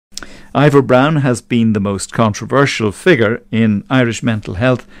Ivor Browne has been the most controversial figure in Irish mental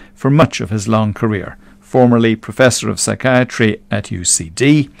health for much of his long career, formerly Professor of Psychiatry at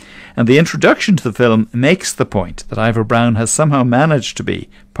UCD, and the introduction to the film makes the point that Ivor Browne has somehow managed to be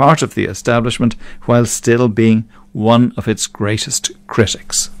part of the establishment while still being one of its greatest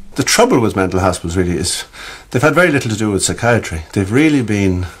critics. The trouble with mental hospitals really is they've had very little to do with psychiatry. They've really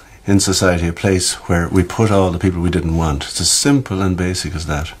been in society a place where we put all the people we didn't want. It's as simple and basic as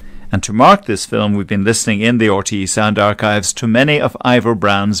that. And to mark this film, we've been listening in the RTE Sound Archives to many of Ivor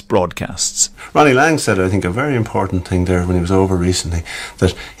Browne's broadcasts. Ronnie Lang said, I think, a very important thing there when he was over recently,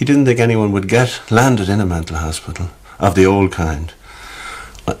 that he didn't think anyone would get landed in a mental hospital of the old kind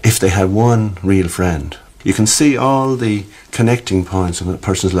if they had one real friend. You can see all the connecting points of a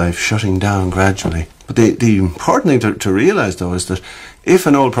person's life shutting down gradually. But the important thing to realise, though, is that if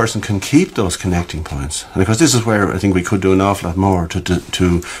an old person can keep those connecting points, and of course this is where I think we could do an awful lot more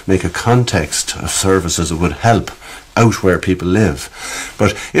to make a context of services that would help out where people live.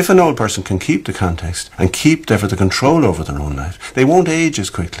 But if an old person can keep the context and keep, therefore, the control over their own life, they won't age as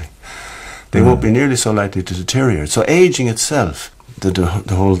quickly. They won't be nearly so likely to deteriorate. So ageing itself,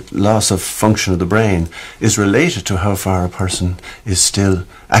 the whole loss of function of the brain, is related to how far a person is still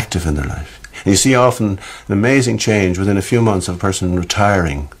active in their life. And you see often an amazing change within a few months of a person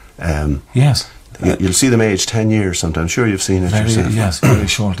retiring. Yes. You'll see them age 10 years sometimes. I'm sure you've seen it yourself. Yes, very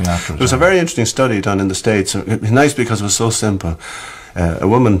shortly after. There was a very interesting study done in the States. It was nice because it was so simple. A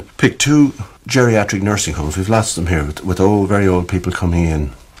woman picked 2 geriatric nursing homes. We've lots of them here with old, very old people coming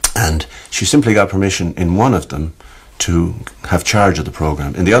in. And she simply got permission in one of them to have charge of the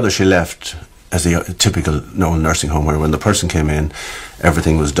programme. In the other, she left as a typical nursing home, where when the person came in,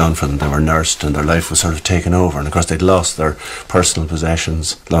 everything was done for them. They were nursed and their life was sort of taken over. And of course they'd lost their personal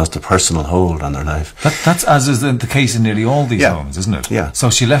possessions, lost a personal hold on their life. That's as is the case in nearly all these homes, isn't it? Yeah. So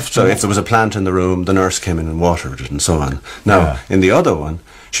she left. So if there was a plant in the room, the nurse came in and watered it and so on. Now, in the other one,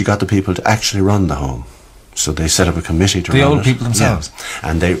 she got the people to actually run the home. So they set up a committee to run it. The old people themselves.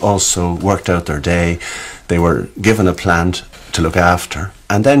 Yeah. And they also worked out their day. They were given a plant to look after.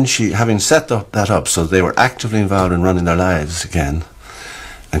 And then she, having set that up, so they were actively involved in running their lives again,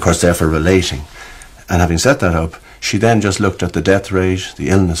 and of course therefore relating, and having set that up, she then just looked at the death rate, the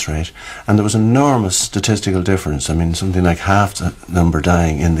illness rate, and there was enormous statistical difference. I mean, something like half the number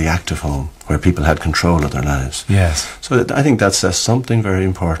dying in the active home, where people had control of their lives. Yes. So I think that says something very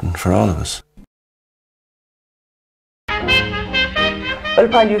important for all of us. Well,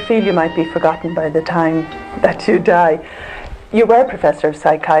 while you feel you might be forgotten by the time that you die, you were Professor of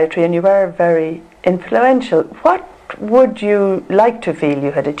Psychiatry and you were very influential. What would you like to feel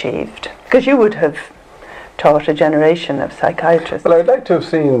you had achieved? Because you would have taught a generation of psychiatrists. Well, I'd like to have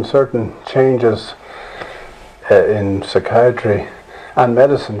seen certain changes in psychiatry and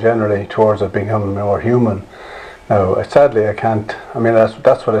medicine generally towards it becoming more human. Now, sadly, I can't. I mean,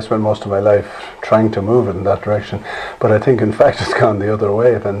 that's what I spent most of my life trying to move it in that direction. But I think, in fact, it's gone the other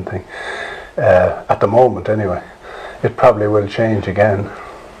way, if anything. At the moment, anyway. It probably will change again.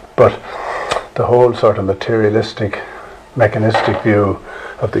 But the whole sort of materialistic, mechanistic view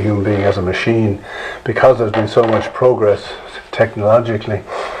of the human being as a machine, because there's been so much progress technologically,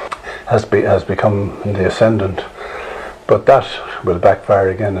 has become in the ascendant. But that will backfire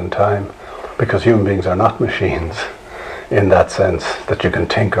again in time, because human beings are not machines in that sense that you can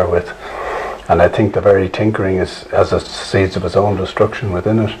tinker with. And I think the very tinkering has a seeds of its own destruction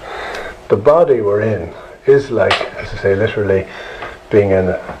within it. The body we're in is like, as I say, literally being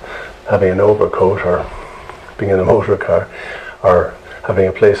having an overcoat, or being in a motor car, or having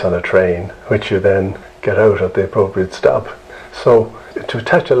a place on a train, which you then get out at the appropriate stop. So to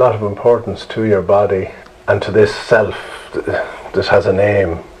attach a lot of importance to your body and to this self that has a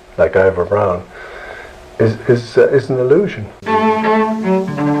name, like Ivor Browne, is an illusion.